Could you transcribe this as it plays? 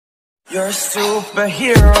You're a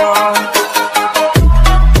superhero.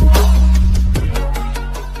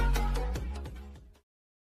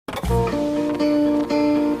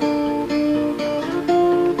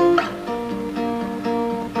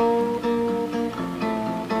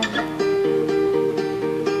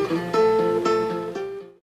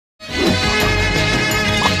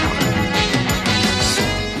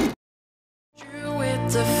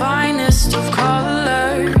 The finest of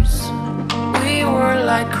colors, we were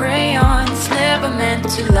like crayons, never meant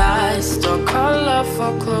to last. Our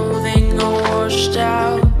colorful clothing all washed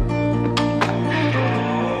out.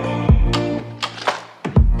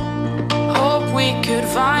 Hope we could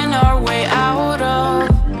find our way out of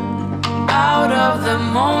the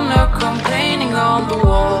moaner complaining on the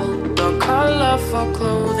wall. Our colorful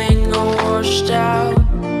clothing all washed out.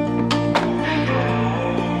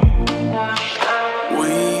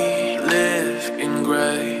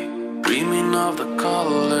 Dreaming of the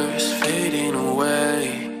colors fading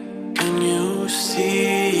away. Can you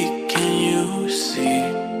see,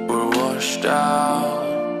 we're washed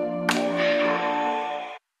out.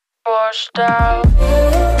 Washed out.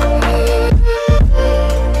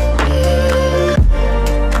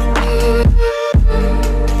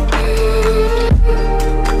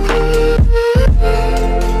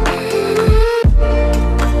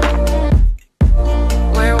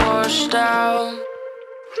 We're washed out.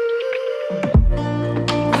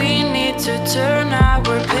 To turn our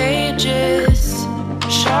pages,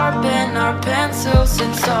 sharpen our pencils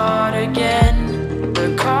and start again.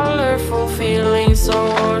 The colorful feelings are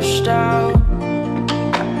washed out.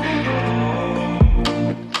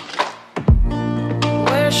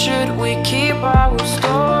 Where should we keep our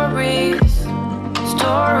stories?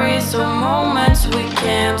 Stories of moments we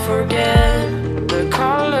can't forget. The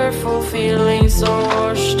colorful feelings are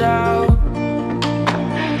washed out.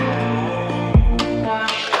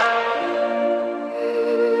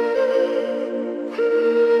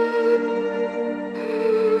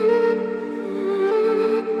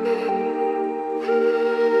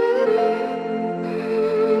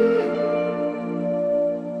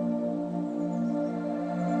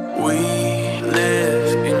 We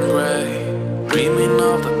live in gray, dreaming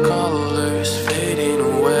of the colors fading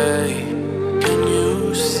away. Can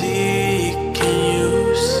you see,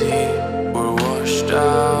 we're washed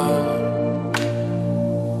out.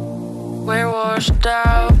 We're washed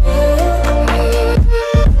out.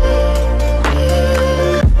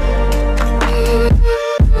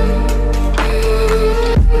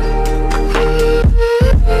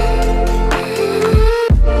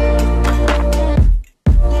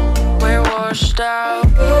 Washed out.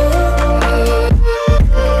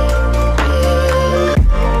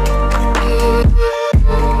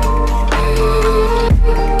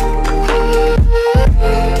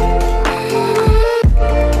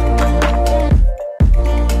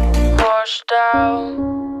 Washed out.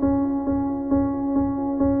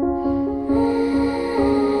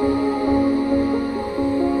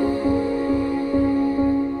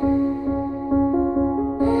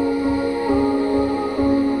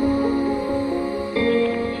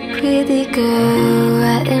 Pretty girl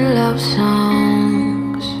writing love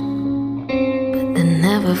songs, but they're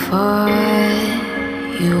never for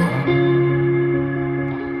you.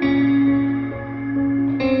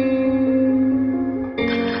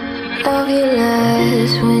 Love you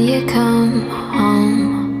less when you come home.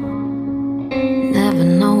 Never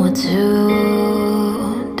know what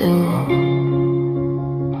to do.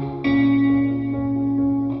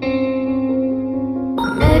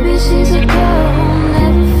 Maybe she's a girl who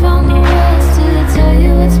never found the words to tell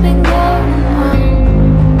you what's been going on.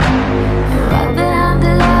 And right behind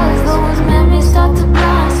the lies, those memories start to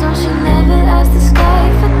blind, so she never asked the sky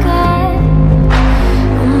for God.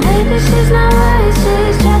 Or maybe she's not right,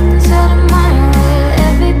 she's trapped inside of mind where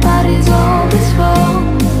everybody's always wrong.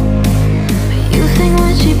 But you think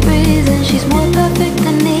when she breathes and she's more perfect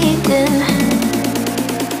than Eden,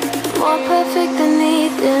 more perfect than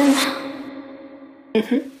Eden.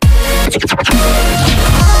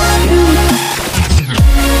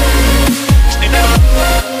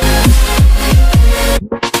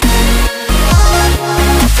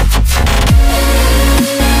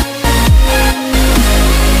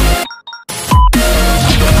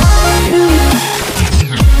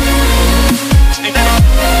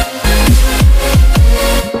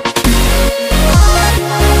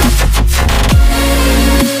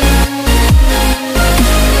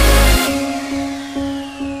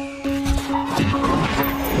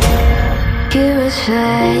 You would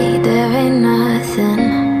say there ain't nothing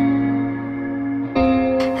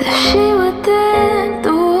that she wouldn't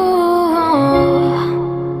do.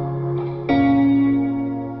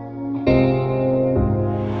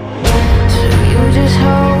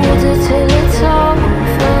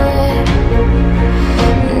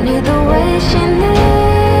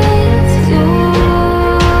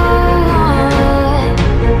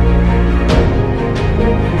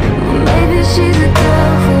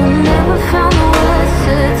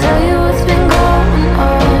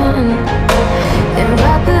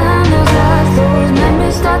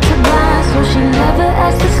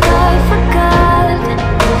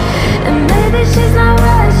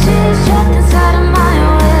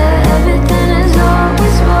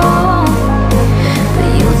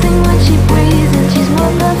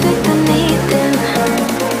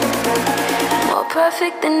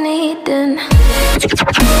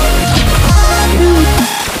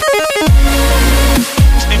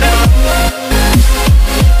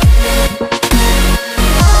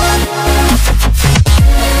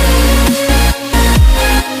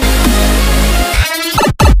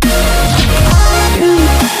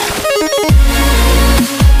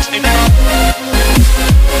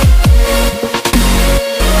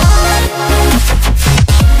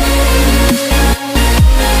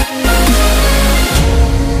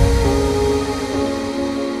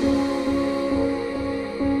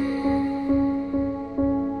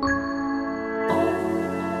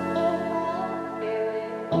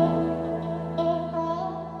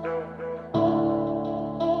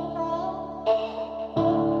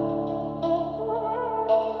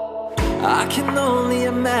 I can only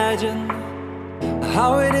imagine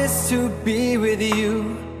how it is to be with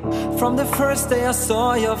you. From the first day I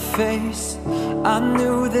saw your face, I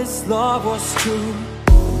knew this love was true.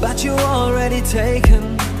 But you already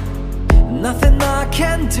taken, nothing I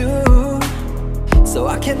can do. So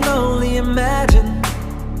I can only imagine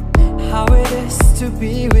how it is to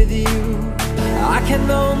be with you. I can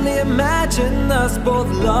only imagine us both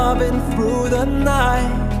loving through the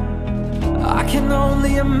night. I can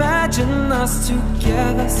only imagine us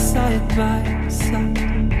together side by side.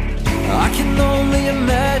 I can only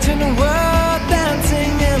imagine we're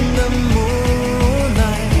dancing in the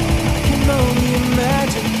moonlight. I can only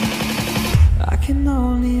imagine. I can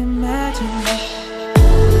only imagine.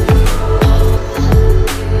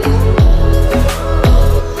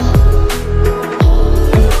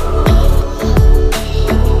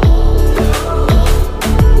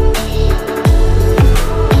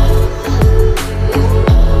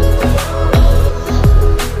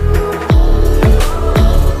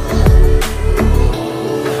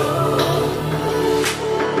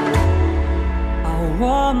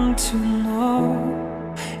 To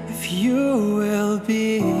know if you will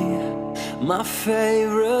be my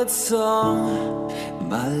favorite song,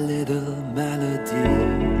 my little melody.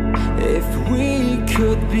 If we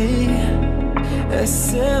could be a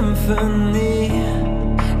symphony,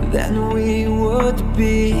 then we would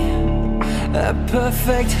be a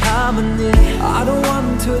perfect harmony. I don't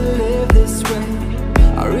want to live this way,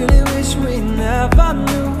 I really wish we never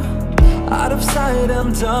knew. Out of sight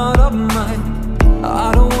and out of mind,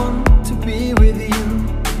 I don't want to be with you.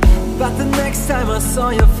 But the next time I saw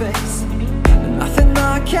your face, nothing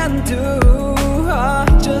I can do. I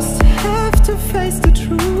just have to face the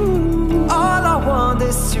truth. All I want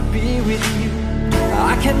is to be with you.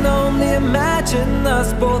 I can only imagine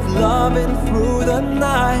us both loving through the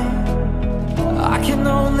night. I can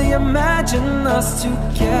only imagine us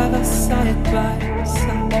together side by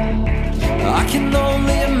side. I can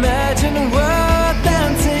only imagine we're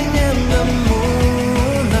dancing in the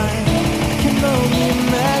moonlight. I can only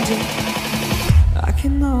imagine. I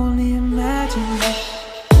can only imagine.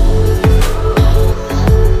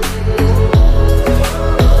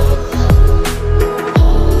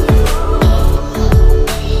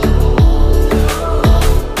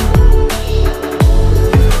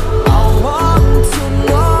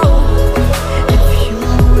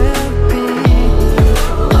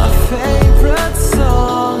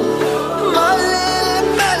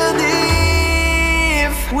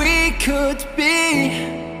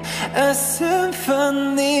 A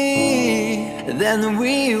symphony, then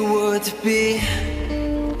we would be.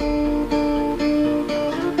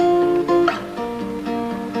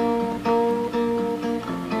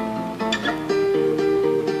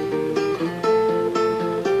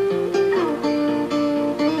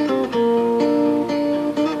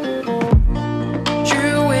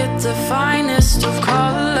 Drew with the finest of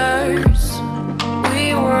colors. We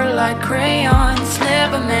were like crayons,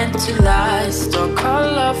 never meant to last. Our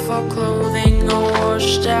colorful clothing all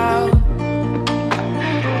washed out.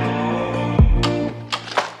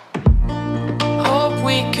 Hope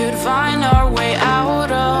we could find our way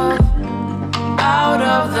out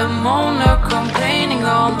of the moaner complaining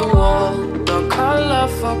on the wall. Our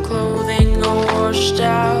colorful clothing all washed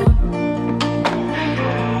out.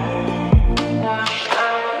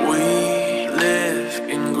 We live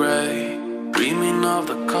in gray, dreaming of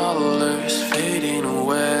the colors fading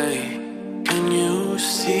away. Can you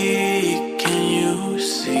see,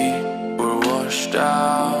 we're washed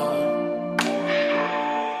out.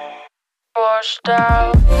 Washed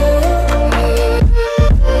out.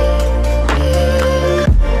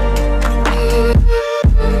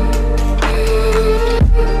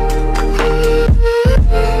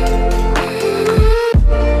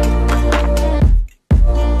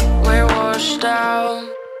 We're washed out.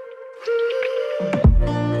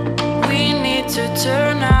 We need to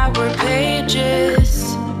turn our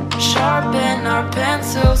pages, sharpen our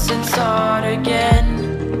pencils and start again.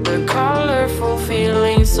 The colorful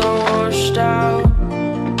feelings are washed out.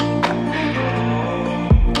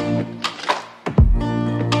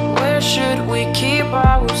 Where should we keep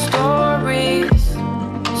our stories?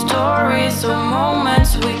 Stories of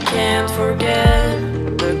moments we can't forget.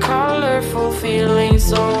 The colorful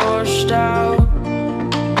feelings are washed out.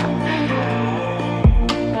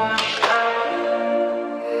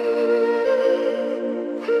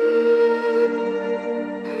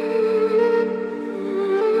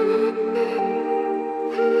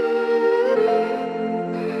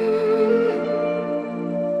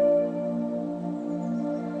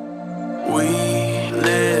 We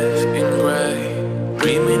live in gray,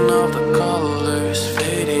 dreaming of the colors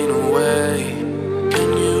fading away.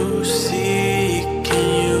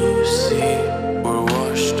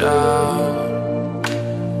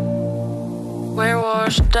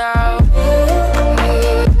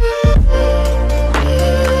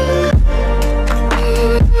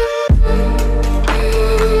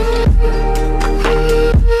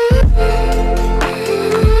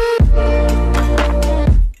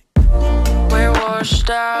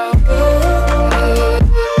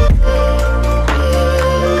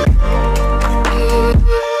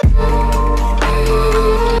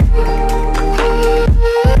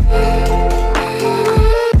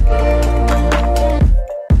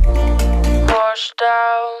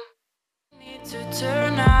 out. Need to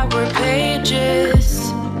turn our pages,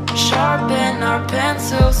 sharpen our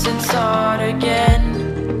pencils and start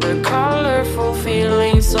again. The colorful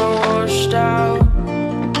feelings so washed out.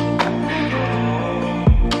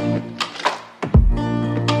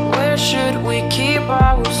 Where should we keep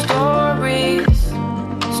our stories?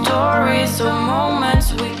 Stories of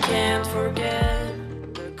moments we can't forget.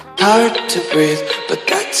 Hard to breathe, but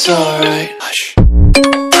that's alright. Hush.